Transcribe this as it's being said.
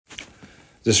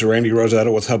This is Randy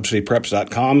Rosetta with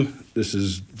HubCityPreps.com. This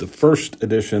is the first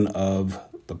edition of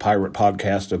the Pirate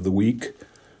Podcast of the Week,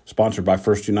 sponsored by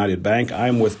First United Bank.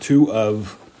 I'm with two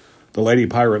of the Lady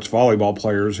Pirates volleyball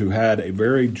players who had a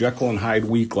very Jekyll and Hyde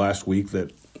week last week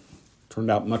that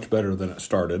turned out much better than it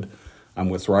started. I'm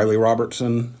with Riley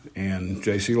Robertson and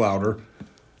JC Louder.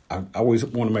 I always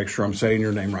want to make sure I'm saying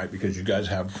your name right because you guys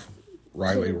have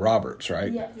Riley Roberts,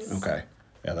 right? Yes. Okay.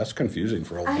 Yeah, that's confusing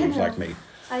for old dudes like me.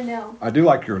 I know. I do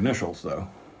like your initials, though.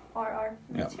 RR.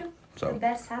 Me Yeah. too. So the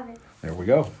best have it. there we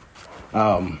go.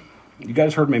 You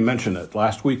guys heard me mention it.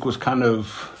 Last week was kind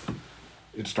of,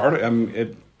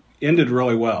 it ended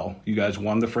really well. You guys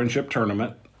won the friendship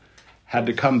tournament. Had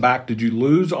to come back. Did you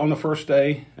lose on the first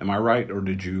day? Am I right? Or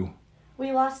did you?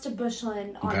 We lost to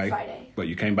Bushland on Friday. But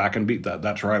you came back and beat that.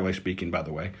 That's Riley speaking, by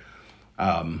the way.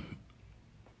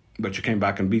 But you came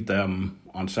back and beat them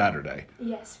on Saturday.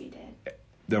 Yes, we did.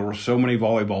 There were so many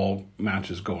volleyball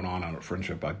matches going on at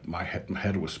Friendship. My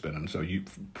head was spinning. So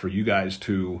for you guys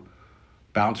to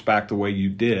bounce back the way you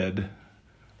did,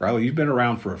 Riley, you've been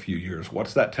around for a few years.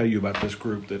 What's that tell you about this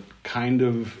group that kind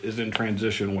of is in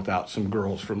transition without some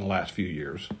girls from the last few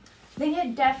years? I think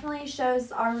it definitely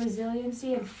shows our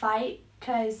resiliency and fight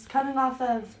because coming off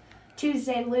of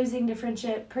Tuesday losing to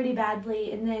Friendship pretty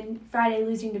badly and then Friday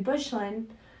losing to Bushland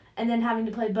and then having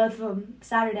to play both of them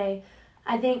Saturday,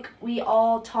 I think we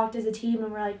all talked as a team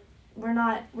and we're like,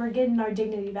 we're getting our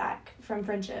dignity back from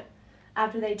Friendship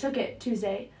after they took it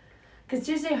Tuesday. Because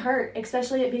Tuesday hurt,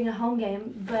 especially it being a home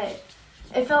game, but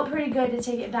it felt pretty good to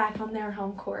take it back on their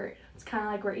home court. It's kind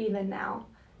of like we're even now.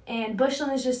 And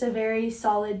Bushland is just a very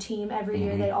solid team every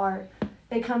year they are.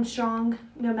 They come strong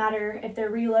no matter if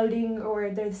they're reloading or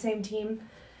they're the same team.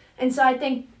 And so I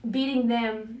think beating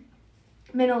them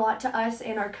meant a lot to us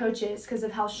and our coaches because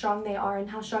of how strong they are and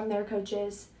how strong their coach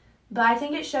is. But I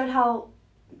think it showed how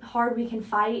hard we can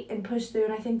fight and push through,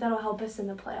 and I think that'll help us in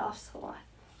the playoffs a lot.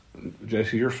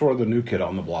 JC, you're sort of the new kid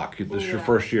on the block. This is your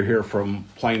first year here from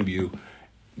Plainview.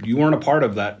 You weren't a part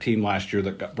of that team last year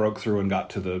that broke through and got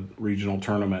to the regional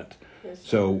tournament. Yes,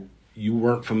 so you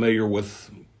weren't familiar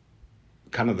with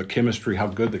kind of the chemistry, how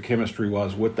good the chemistry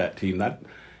was with that team. That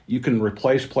you can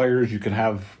replace players, you can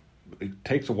have. It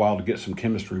takes a while to get some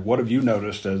chemistry. What have you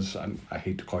noticed as I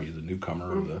hate to call you the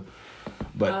newcomer,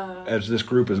 but as this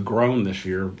group has grown this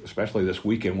year, especially this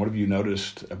weekend, what have you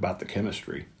noticed about the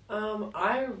chemistry?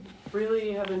 I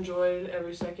really have enjoyed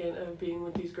every second of being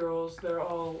with these girls.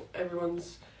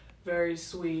 Everyone's very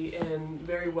sweet and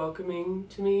very welcoming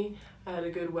to me. I had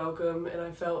a good welcome and I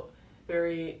felt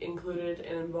very included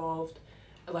and involved.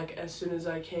 Like as soon as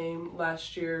I came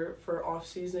last year for off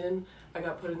season, I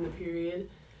got put in the period.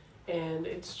 And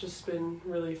it's just been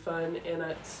really fun, and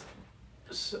I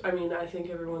think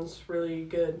everyone's really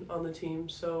good on the team.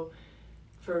 So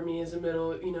for me as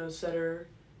a setter,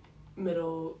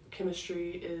 middle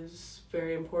chemistry is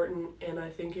very important, and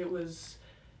I think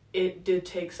it did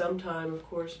take some time, of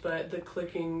course, but the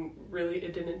clicking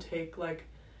it didn't take like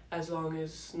as long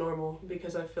as normal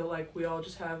because I feel like we all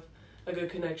just have a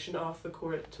good connection off the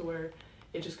court to where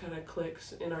it just kind of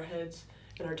clicks in our heads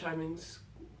and our timing's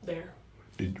there.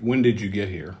 When did you get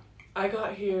here? I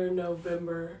got here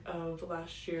November of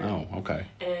last year. Oh, okay.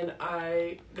 And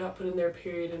I got put in their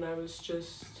period, and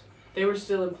they were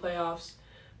still in playoffs,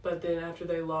 but then after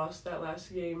they lost that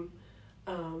last game,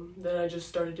 then I just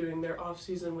started doing their off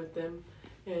season with them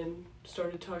and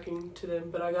started talking to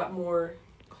them. But I got more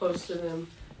close to them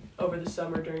over the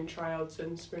summer during tryouts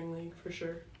and spring league for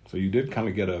sure. So you did kind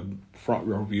of get a front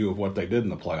row view of what they did in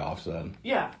the playoffs then.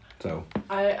 Yeah. So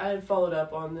I had followed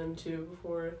up on them too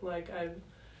before.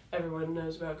 Everyone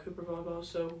knows about Cooper volleyball,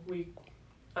 so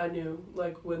I knew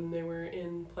when they were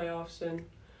in playoffs and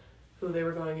who they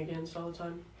were going against all the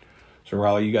time. So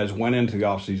Riley, you guys went into the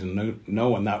off season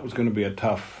knowing that was going to be a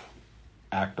tough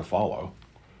act to follow,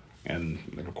 and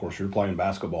of course you're playing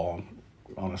basketball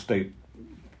on a state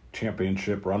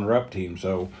championship runner-up team,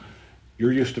 so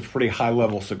you're used to pretty high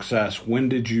level success. When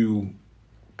did you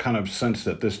kind of sense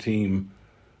that this team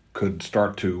could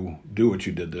start to do what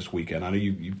you did this weekend? I know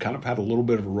you kind of had a little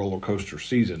bit of a roller coaster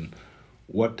season.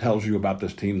 What tells you about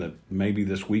this team that maybe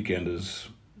this weekend is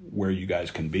where you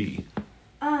guys can be?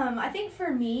 I think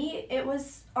for me, it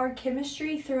was our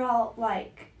chemistry throughout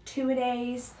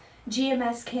 2-a-days,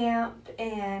 GMS camp,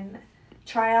 and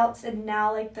tryouts, and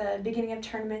now the beginning of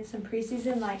tournaments and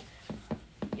preseason.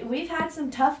 We've had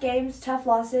some tough games, tough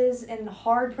losses, and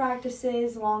hard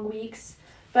practices, long weeks.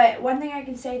 But one thing I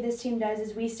can say this team does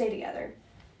is we stay together.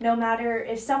 No matter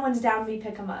if someone's down, we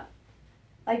pick them up.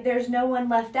 There's no one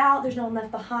left out. There's no one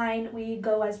left behind. We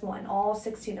go as one. All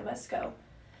 16 of us go.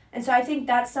 And so I think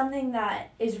that's something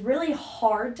that is really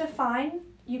hard to find.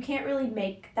 You can't really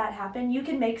make that happen. You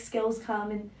can make skills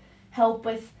come and help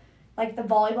with like the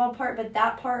volleyball part, but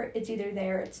that part, it's either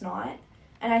there or it's not.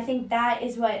 And I think that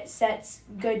is what sets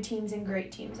good teams and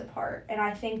great teams apart. And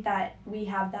I think that we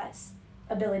have that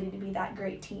ability to be that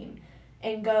great team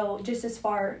and go just as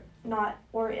far, not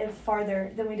or if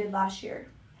farther than we did last year.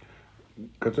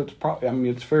 Because it's probably, I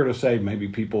mean, it's fair to say maybe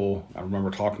people, I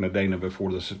remember talking to Dana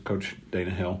before this, Coach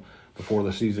Dana Hill, before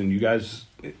the season, you guys,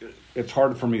 it's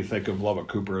hard for me to think of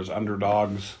Lubbock-Cooper as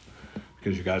underdogs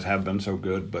because you guys have been so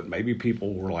good, but maybe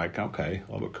people were like, okay,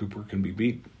 Lubbock-Cooper can be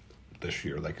beat this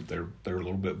year. They're a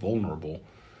little bit vulnerable.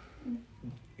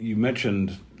 You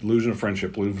mentioned losing a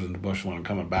friendship, losing to Bushland, and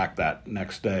coming back that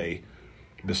next day.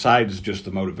 Besides just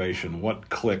the motivation, what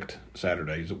clicked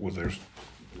Saturday? Was there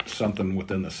something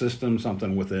within the system,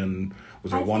 was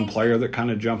there one player that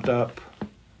kind of jumped up?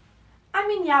 I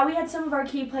mean, yeah, we had some of our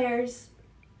key players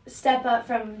step up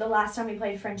from the last time we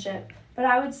played Friendship, but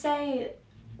I would say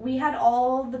we had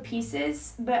all the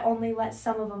pieces, but only let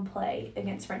some of them play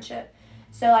against Friendship.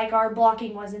 So, like, our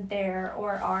blocking wasn't there,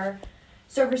 or our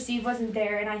serve receive wasn't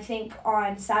there, and I think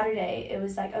on Saturday it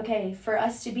was like, okay, for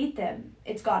us to beat them,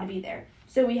 it's got to be there.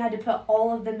 So we had to put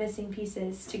all of the missing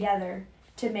pieces together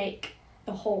to make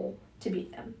the whole to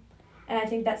beat them. And I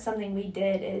think that's something we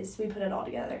did, is we put it all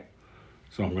together.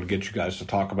 So I'm going to get you guys to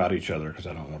talk about each other because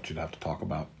I don't want you to have to talk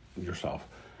about yourself.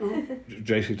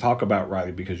 JC, talk about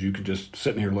Riley, because you can just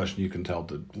sitting here listening, you can tell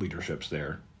the leadership's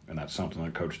there, and that's something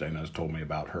that Coach Dana has told me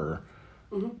about her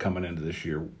coming into this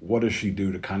year. What does she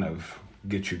do to kind of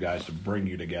get you guys to bring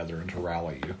you together and to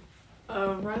rally you?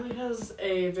 Riley has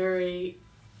a very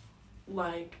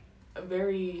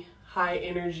high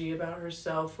energy about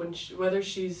herself. Whether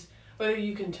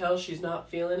you can tell she's not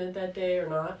feeling it that day or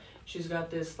not, she's got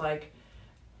this like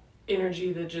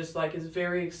energy that just like is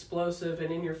very explosive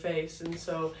and in your face. And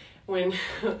so when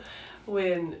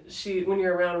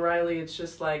you're around Riley, it's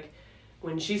just like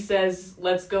when she says,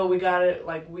 let's go, we got it,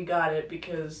 like, we got it,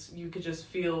 because you could just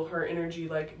feel her energy,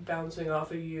 like, bouncing off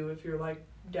of you if you're, like,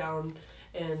 down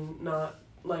and not,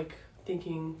 like,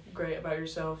 thinking great about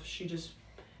yourself. She just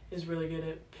is really good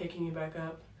at picking you back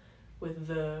up with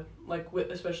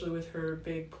especially with her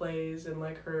big plays and,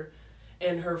 like, her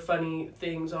funny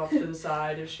things off to the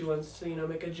side if she wants to,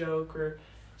 make a joke or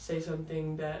say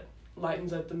something that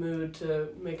lightens up the mood to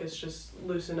make us just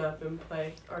loosen up and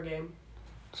play our game.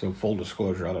 So full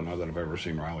disclosure, I don't know that I've ever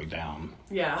seen Riley down.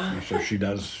 Yeah. So she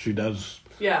does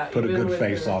yeah, put a good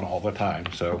face on all the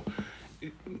time. So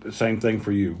the same thing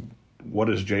for you. What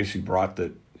has JC brought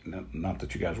that, not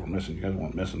that you guys weren't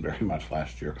missing very much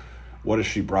last year. What has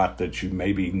she brought that you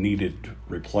maybe needed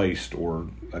replaced, or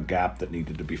a gap that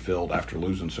needed to be filled after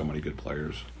losing so many good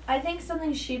players? I think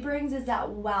something she brings is that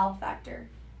wow factor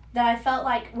that I felt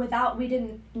like we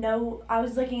didn't know. I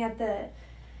was looking at the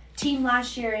team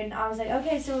last year and I was like,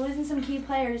 okay, so we're losing some key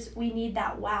players, we need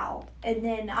that wow. And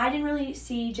then I didn't really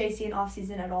see JC in off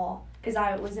season at all because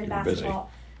I was in basketball.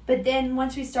 But then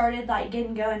once we started like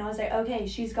getting going, I was like, okay,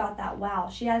 she's got that wow.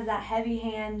 She has that heavy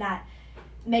hand that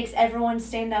makes everyone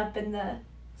stand up in the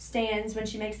stands when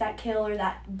she makes that kill or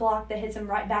that block that hits them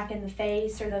right back in the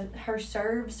face, or her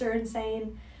serves are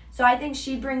insane. So I think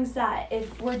she brings that.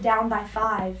 If we're down by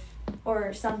 5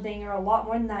 or something, or a lot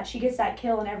more than that, she gets that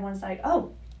kill and everyone's like,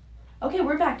 oh, okay,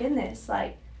 we're back in this.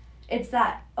 Like, it's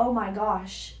that, oh my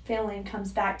gosh, feeling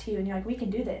comes back to you and you're like, we can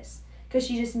do this. Because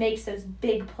she just makes those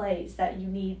big plays that you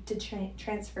need to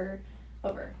transfer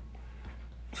over.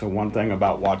 So one thing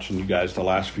about watching you guys the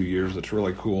last few years that's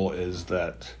really cool is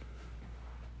that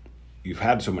you've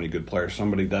had so many good players.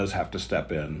 Somebody does have to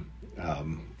step in.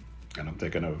 And I'm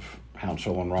thinking of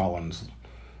Hounsell and Rollins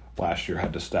last year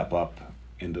had to step up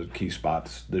into key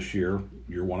spots. This year,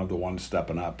 you're one of the ones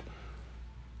stepping up.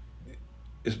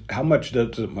 How much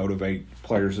does it motivate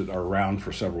players that are around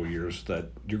for several years that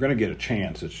you're going to get a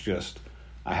chance? It's just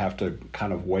I have to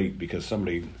kind of wait because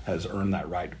somebody has earned that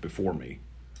right before me.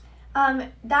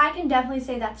 That I can definitely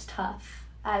say that's tough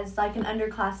as like an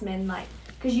underclassman, like,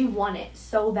 because you want it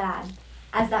so bad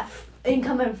as that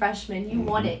incoming freshman. You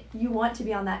want it. You want to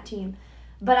be on that team.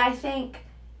 But I think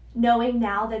knowing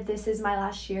now that this is my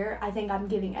last year, I think I'm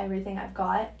giving everything I've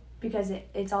got because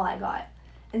it's all I got.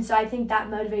 And so I think that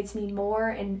motivates me more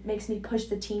and makes me push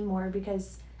the team more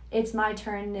because it's my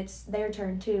turn and it's their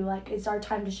turn too. Like, it's our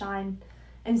time to shine.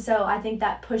 And so I think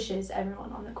that pushes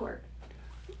everyone on the court.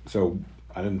 So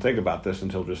I didn't think about this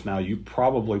until just now. You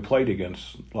probably played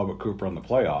against Lubbock-Cooper in the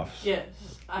playoffs. Yes.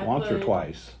 Once or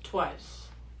twice? Twice.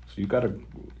 So you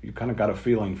kind of got a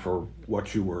feeling for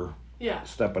what you were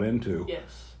stepping into.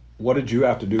 Yes. What did you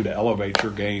have to do to elevate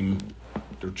your game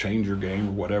or change your game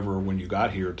or whatever when you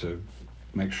got here to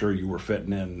make sure you were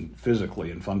fitting in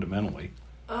physically and fundamentally?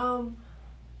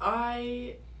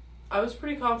 I was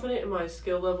pretty confident in my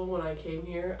skill level when I came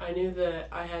here. I knew that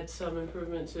I had some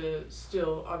improvement to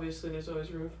still, obviously there's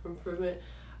always room for improvement.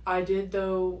 I did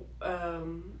though,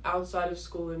 outside of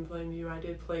school in Plainview, I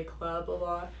did play club a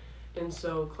lot. And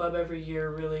so club every year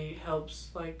really helps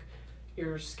like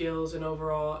your skills, and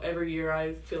overall every year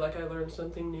I feel like I learned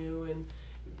something new and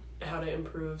how to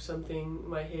improve something,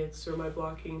 my hits or my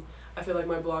blocking. I feel like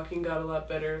my blocking got a lot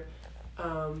better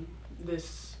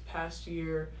this past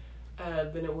year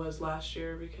than it was last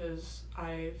year, because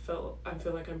I feel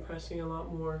like I'm pressing a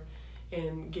lot more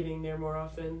and getting there more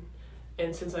often.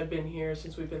 And since I've been here,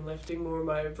 since we've been lifting more,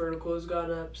 my vertical has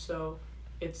gone up, so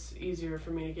it's easier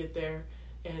for me to get there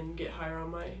and get higher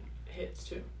on my hits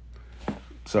too.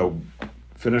 So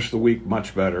finish the week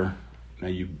much better. Now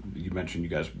you mentioned you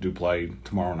guys do play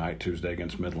tomorrow night, Tuesday,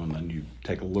 against Midland, then you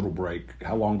take a little break.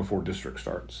 How long before district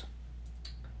starts?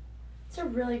 It's a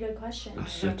really good question.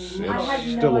 It's no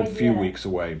still a few idea. weeks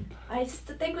away. I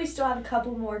think we still have a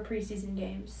couple more preseason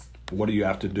games. What do you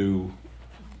have to do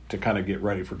to kind of get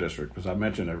ready for district? Because I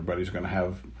mentioned everybody's going to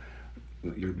have,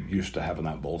 you're used to having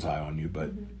that bullseye on you,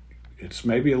 but it's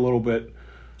maybe a little bit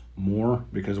more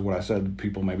because of what I said.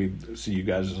 People maybe see you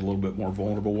guys as a little bit more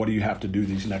vulnerable. What do you have to do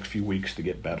these next few weeks to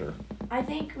get better? I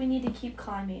think we need to keep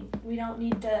climbing. We don't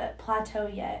need to plateau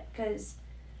yet, because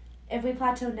if we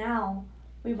plateau now,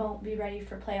 we won't be ready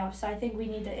for playoffs. So I think we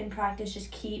need to, in practice, just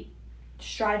keep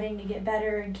striving to get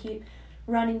better and keep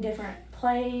running different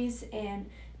plays and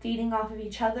feeding off of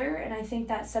each other. And I think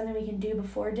that's something we can do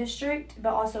before district,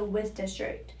 but also with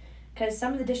district. Because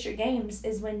some of the district games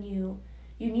is when you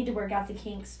need to work out the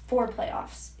kinks for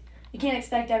playoffs. You can't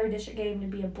expect every district game to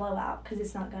be a blowout, because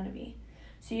it's not going to be.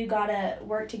 So you got to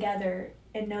work together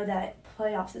and know that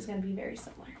playoffs is going to be very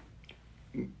similar.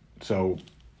 So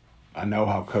I know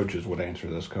how coaches would answer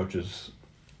this. Coaches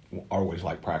always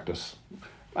like practice.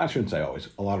 I shouldn't say always.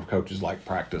 A lot of coaches like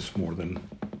practice more than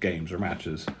games or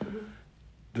matches.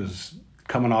 Does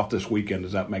coming off this weekend,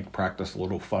 does that make practice a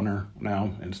little funner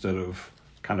now instead of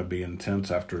kind of being tense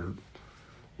after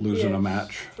losing a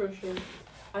match? For sure.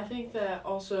 I think that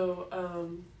also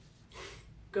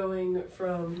going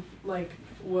from like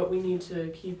what we need to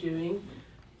keep doing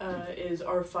is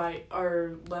our fight.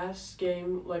 Our last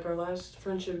game, like our last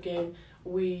friendship game,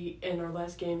 and our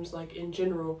last games, like in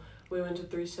general, we went to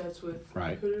 3 sets with,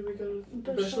 who did we go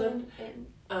to? Bushland.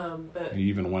 But you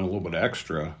even went a little bit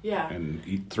extra. Yeah. And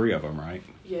eat 3 of them, right?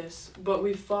 Yes, but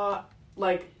we fought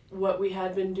like what we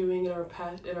had been doing in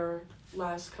our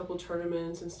last couple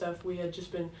tournaments and stuff. We had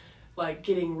just been like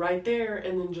getting right there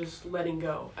and then just letting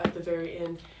go at the very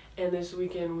end. And this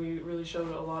weekend we really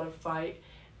showed a lot of fight,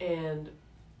 and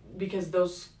because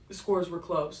those scores were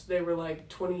close. They were like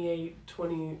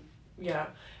 28-20, yeah.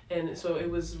 And so it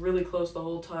was really close the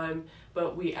whole time,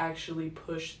 but we actually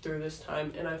pushed through this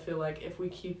time. And I feel like if we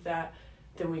keep that,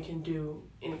 then we can do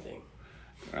anything.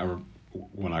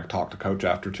 When I talked to Coach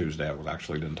after Tuesday, I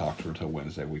actually didn't talk to her until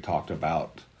Wednesday. We talked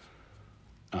about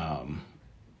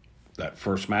that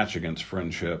first match against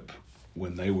Friendship,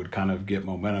 when they would kind of get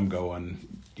momentum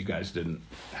going, you guys didn't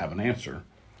have an answer.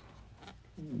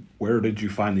 Where did you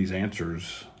find these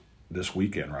answers this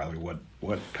weekend, Riley?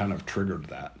 What kind of triggered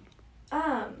that?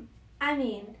 I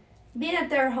mean, being at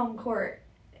their home court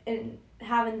and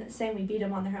saying we beat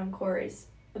them on their home court is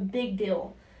a big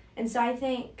deal. And so I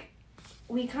think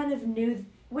we kind of knew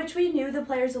the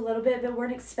players a little bit, but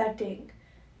weren't expecting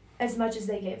as much as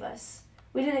they gave us.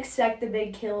 We didn't expect the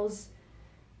big kills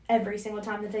every single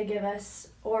time that they give us,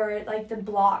 or like the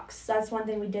blocks. That's one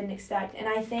thing we didn't expect. And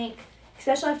I think,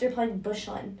 especially after playing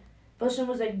Bushland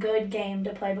was a good game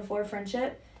to play before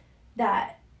Friendship,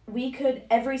 that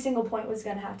every single point was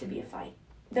going to have to be a fight.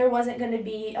 There wasn't going to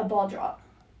be a ball drop.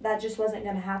 That just wasn't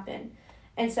going to happen.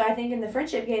 And so I think in the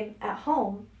Friendship game at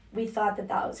home, we thought that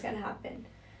was going to happen.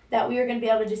 That we were going to be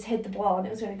able to just hit the ball and it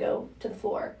was going to go to the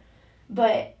floor.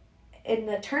 But in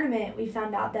the tournament, we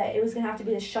found out that it was going to have to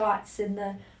be the shots and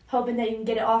the hoping that you can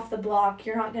get it off the block.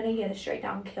 You're not going to get a straight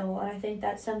down kill. And I think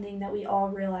that's something that we all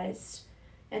realized,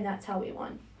 and that's how we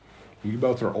won. You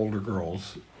both are older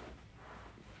girls,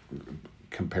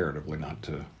 comparatively, not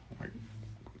to, like,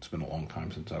 it's been a long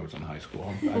time since I was in high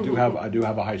school. I do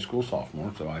have a high school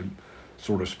sophomore, so I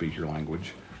sort of speak your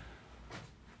language.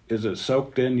 Is it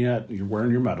soaked in yet? You're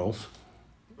wearing your medals.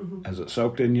 Mm-hmm. Has it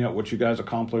soaked in yet what you guys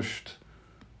accomplished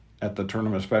at the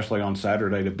tournament, especially on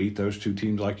Saturday, to beat those 2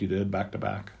 teams like you did back to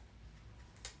back?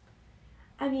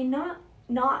 I mean,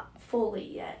 not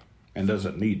fully yet. And does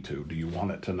it need to? Do you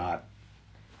want it to not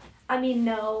I mean,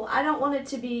 no. I don't want it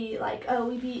to be like, oh,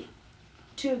 we beat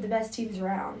 2 of the best teams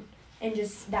around and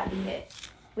just that be it.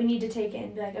 We need to take it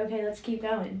and be like, okay, let's keep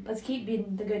going. Let's keep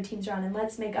beating the good teams around and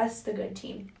let's make us the good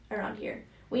team around here.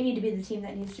 We need to be the team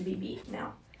that needs to be beat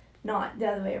now, not the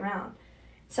other way around.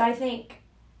 So I think,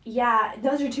 yeah,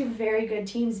 those are 2 very good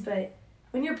teams, but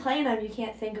when you're playing them, you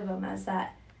can't think of them as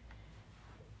that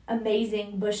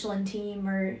amazing Bushland team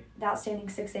or the outstanding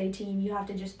 6A team. You have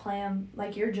to just play them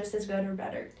like you're just as good or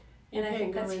better. And I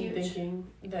think that's huge. Thinking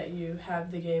that you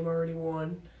have the game already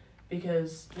won,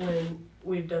 because when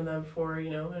we've done that before,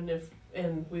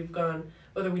 and we've gone,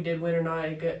 whether we did win or not,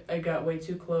 I got way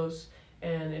too close,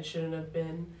 and it shouldn't have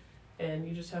been, and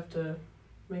you just have to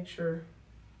make sure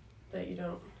that you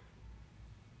don't.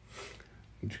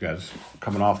 You guys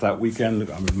coming off that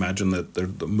weekend, I would imagine that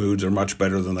the moods are much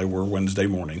better than they were Wednesday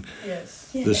morning.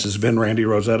 Yes. This has been Randy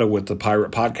Rosetta with the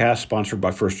Pirate Podcast, sponsored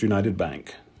by First United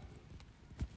Bank.